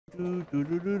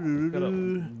Got a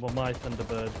my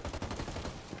Thunderbird.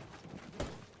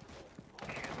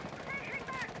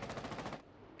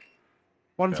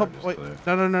 One top. Wait,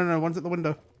 no. One's at the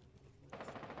window.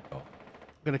 Oh. I'm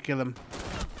gonna kill him.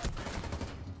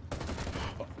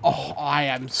 Oh, I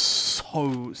am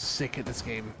so sick at this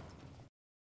game.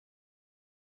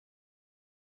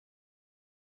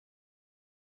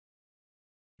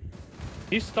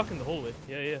 He's stuck in the hallway.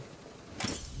 Yeah.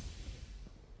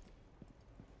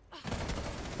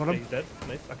 Got Okay, him. he's dead.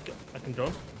 Nice. I can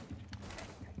drone.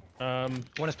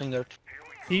 One is being there.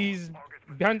 He's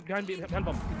behind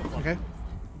bomb. Okay.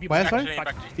 Be Where, back- sorry? back-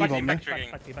 Back- back- bomb, back-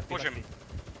 yeah. back- Push him.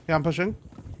 Yeah, I'm pushing.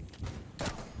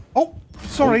 Oh,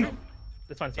 sorry.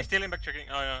 It's fine. He's still in back checking.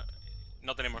 Oh, yeah.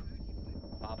 Not anymore.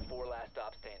 Op 4 last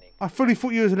stop standing. I fully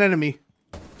thought you was an enemy.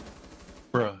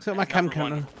 Bruh. Set my He's cam number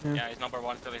one. counter. Yeah, he's number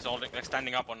one still. He's holding, like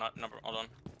standing up on that number. Hold on.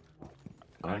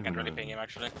 I can't really ping him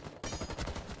actually.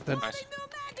 Dead. Nice.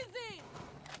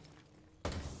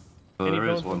 So Any there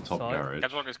is drones one on top side? garage.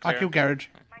 Catwalk is I clear. killed garage.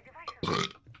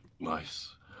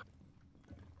 Nice.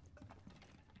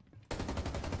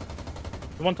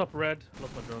 The one top red.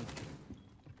 Lost my drone.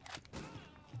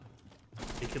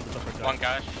 He killed the upper guy. One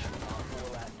cash. Op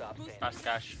 4 last stop standing. Fast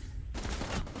cash.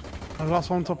 I lost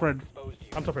one top red. Exposed you.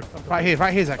 I'm top red. Right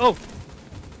here, Zach. Oh.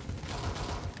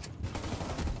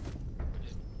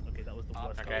 Okay, that was the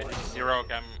worst. Okay, zero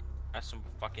cam has some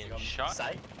fucking shot.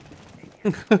 Side.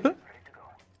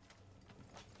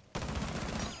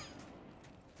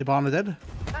 The barn dead.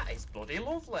 That is bloody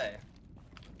lovely.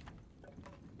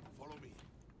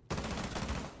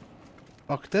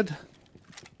 Buck dead.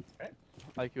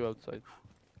 IQ outside.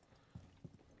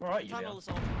 Alright, you Leon.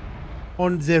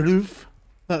 On the roof.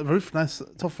 That roof, nice.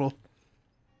 Top floor.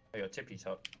 Oh, you're tippy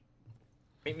top.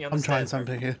 Meet me on the I'm trying stairs,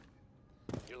 something here.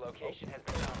 Your location has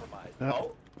been compromised. Yeah.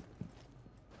 Oh.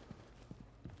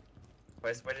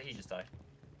 Where did he just die?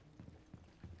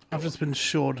 I've just been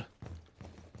shored.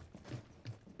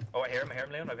 Oh, I hear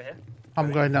him, Leon, over here.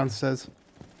 I'm going downstairs.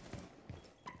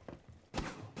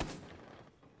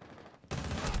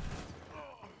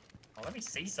 Oh, let me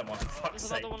see someone, for fuck's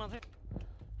sake.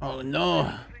 Oh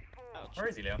no. Where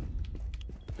is he, Leon?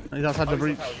 He's outside the Oh,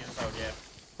 breach. he's repelled, yeah.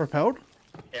 Repelled?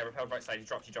 Yeah, repelled right side. He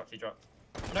dropped.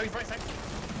 No, he's right side.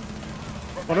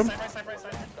 Got him? Right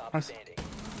side. Stop Nice. standing.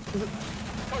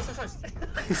 Close.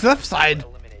 He's left side.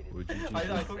 Eliminated.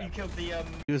 I thought you killed the,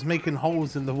 He was making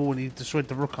holes in the wall and he destroyed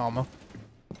the rook armor.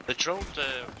 The drone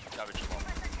garbage bomb.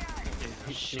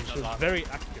 It was very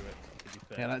accurate, to be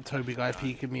fair. Yeah, that Toby guy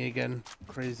peeking me again.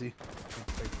 Crazy.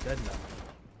 He's dead now.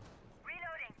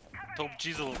 Top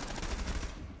Jizzle.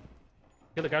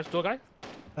 Kill the garage door guy?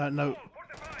 No.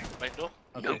 Wait, no?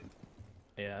 Okay.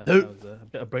 Yeah, No. that was a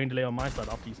bit of brain delay on my side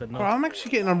after you said no. Bro, I'm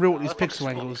actually getting unreal with these pixel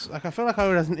angles. Like, I feel like I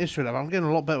always had an issue with them. I'm getting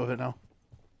a lot better with it now.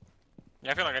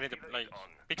 Yeah, I feel like I need to like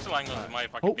pixel angles is my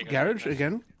fucking Oh, biggest garage weakness.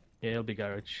 again. Yeah, it'll be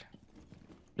garage.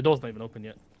 The door's not even open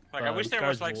yet. Like I wish there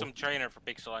was garage like wall. some trainer for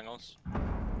pixel angles.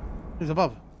 He's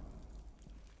above.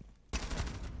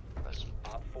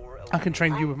 Op 4 I can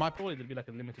train you with my... Probably there'd be like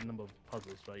a limited number of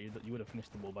puzzles, right? You would have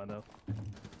finished them all by now.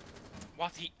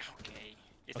 What he? Okay.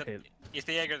 Okay. Is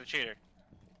the Jaeger the cheater?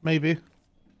 Maybe.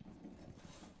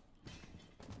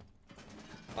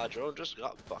 My drone just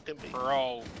got fucking beat.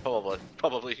 Bro.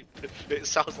 Probably. It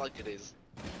sounds like it is.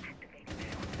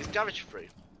 Is garage free?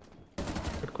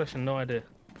 Good question, no idea.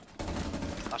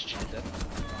 That's cheated then.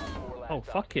 Oh,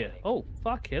 fuck it. Oh,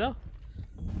 fuck it.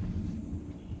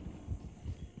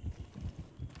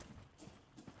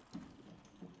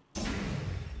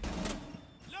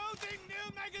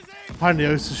 Behind the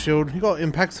Oasis shield. He got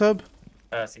impact sub.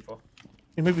 C4.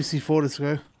 He maybe C4 this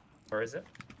go. Where is it?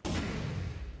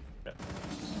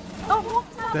 Oh,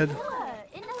 what's that? Dead.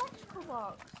 In the electrical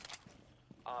box.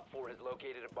 Op 4 has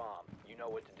located a bomb. You know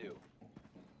what to do.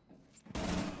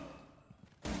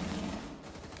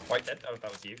 White dead? Oh,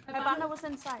 that was you. My banner was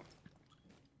inside.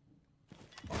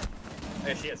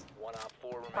 There she is. One Op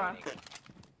 4 remaining.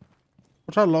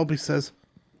 Watch out, lobby says.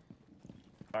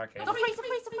 Okay. Oh,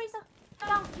 freezer.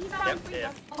 Down, he's down, Yep, freezer.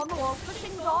 yeah. On the wall,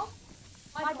 pushing door.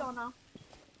 My door now.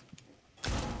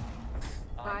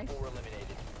 Op Nice. 4 eliminated.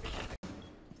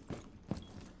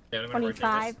 Yeah, let me rotate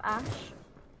 25, this. Ash.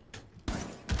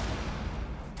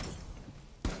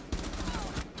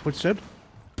 Twitch dead.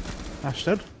 Ash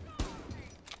dead.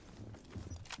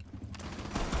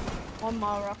 One more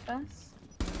office.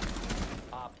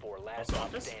 Op 4 last Also stop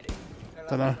office? standing.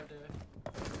 Dunno.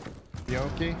 You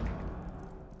okay?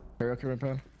 Karaoke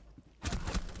repair.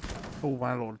 Oh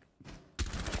my lord.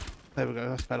 There we go,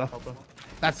 that's better.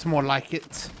 That's more like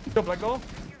it. Jump, let go.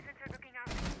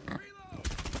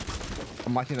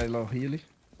 I'm marking that low, healy.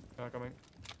 Coming.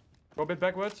 Go a bit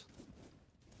backwards.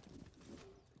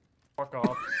 Fuck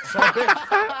off. Sorry,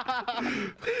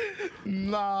 bitch.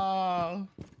 No.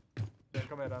 Yeah,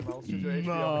 come here then. I'll shoot your HP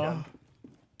up again.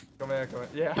 Come here, come here.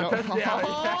 Yeah,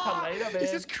 yeah, later, bitch.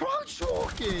 This is crouch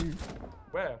walking.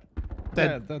 Where?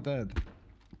 Dead. Dead.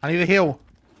 I need a heal.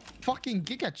 Fucking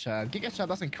Giga Chad. Giga Chad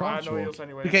doesn't I crouch know walk. heals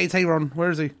anyway. We get Aaron.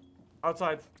 Where is he?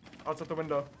 Outside. Outside the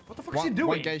window. What the fuck is he doing?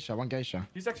 One geisha.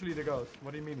 He's actually the ghost.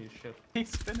 What do you mean he's shit? He's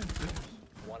spinning.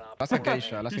 That's a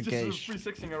geisha. That's a He's just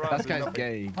geisha. 360ing around. That doing guy's nothing.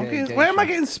 gay. Okay, where am I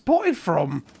getting spotted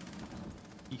from?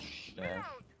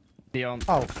 Leon,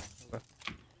 Oh.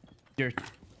 you're...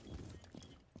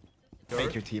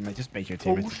 Bait your teammate. Just bait your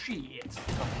Oh teammate. shit.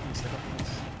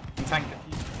 Tank.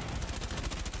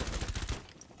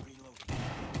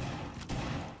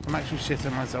 I'm actually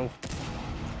shitting myself.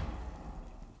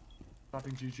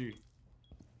 Tapping GG.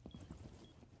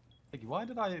 Like, why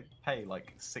did I pay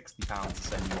like £60 to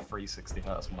send you a free 60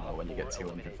 Hz model when you get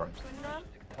 200 frames?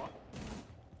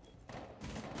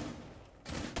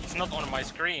 It's not on my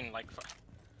screen, like...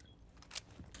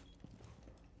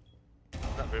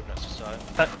 That room next to side.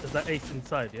 Is that ace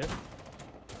inside, yeah?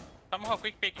 Somehow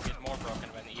quick picking is more broken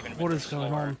when even What when is it's going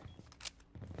slower. on?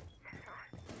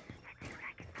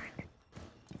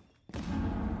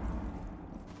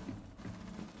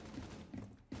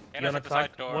 And You're on at a the side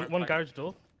side. door. One like, garage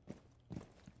door.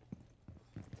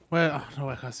 Where? Oh, no,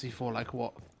 I can't see for like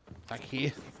what? Like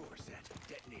here?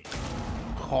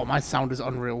 Oh, my sound is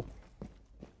unreal.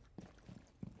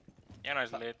 Yeah, no,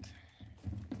 it's lit.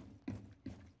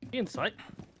 He inside.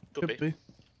 Could be.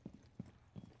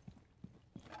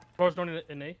 Garage door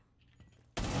in A.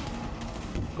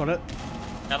 Got it.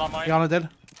 Yellow mine. Yana dead.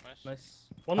 Nice. Nice.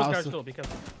 One was House. garage door, be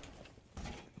careful.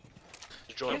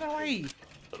 The joint. Get away!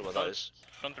 Don't know what that is.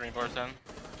 Don't reinforce them.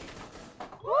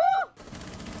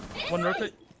 One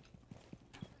rotate.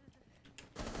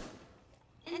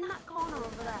 In that corner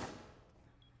over there.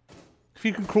 If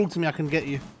you can crawl to me, I can get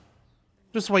you.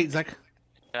 Just wait, Zach.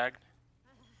 Tagged.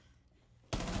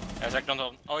 Yeah, Zach,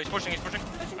 don't. Oh, he's pushing,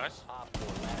 Nice. Op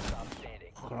 4 last stop standing.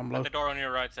 Oh, God, I'm At low. the door on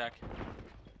your right, Zach.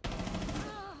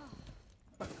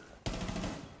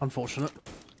 Unfortunate.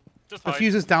 Just The hide.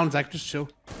 fuse is down, Zach. Just chill.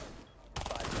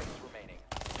 5 seconds remaining.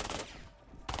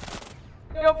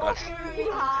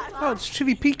 Really hard. Oh, it's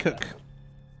Chivy P Cook.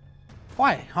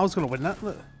 Why? I was gonna win that.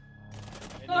 Look.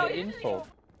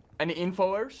 Any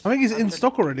infoers? I think he's in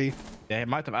stock already. Yeah, he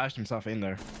might have ashed himself in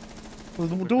there. Well,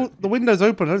 the window's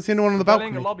open. I don't see anyone on the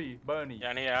Building balcony. a lobby, Bernie. Yeah,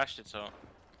 and he ashed it, so.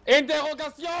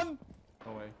 Interrogation!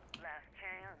 No way.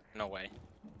 No way.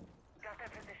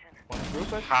 One on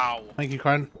Rufus. How? Thank you,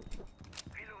 Crane.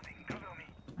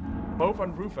 Both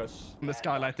on Rufus. In the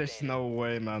skylight, there's no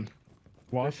way, man.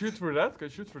 What? Can shoot through that? Can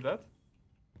shoot through that?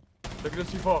 Look at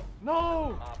the C4. No!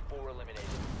 Op 4 eliminated.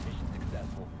 Mission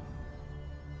successful.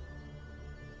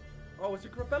 Oh, is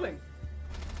it repelling?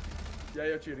 Yeah,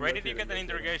 you're cheating. Where did you get an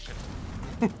interrogation?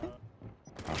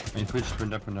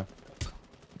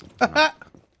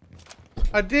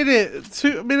 I did it!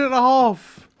 2 minute and a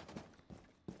half!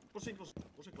 Was in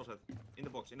closet. In the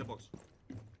box,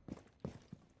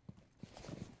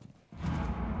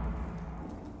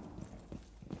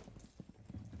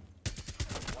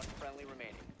 One friendly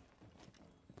remaining.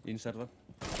 In server.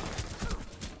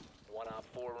 One Op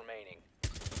 4 remaining.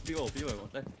 Beaulo.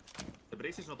 The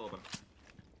bridge is not open.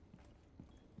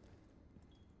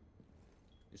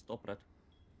 It's top red.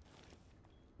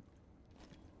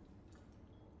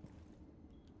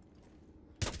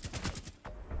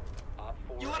 Op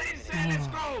 4 You are insane, let's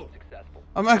go! successful.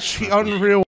 I'm actually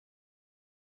unreal.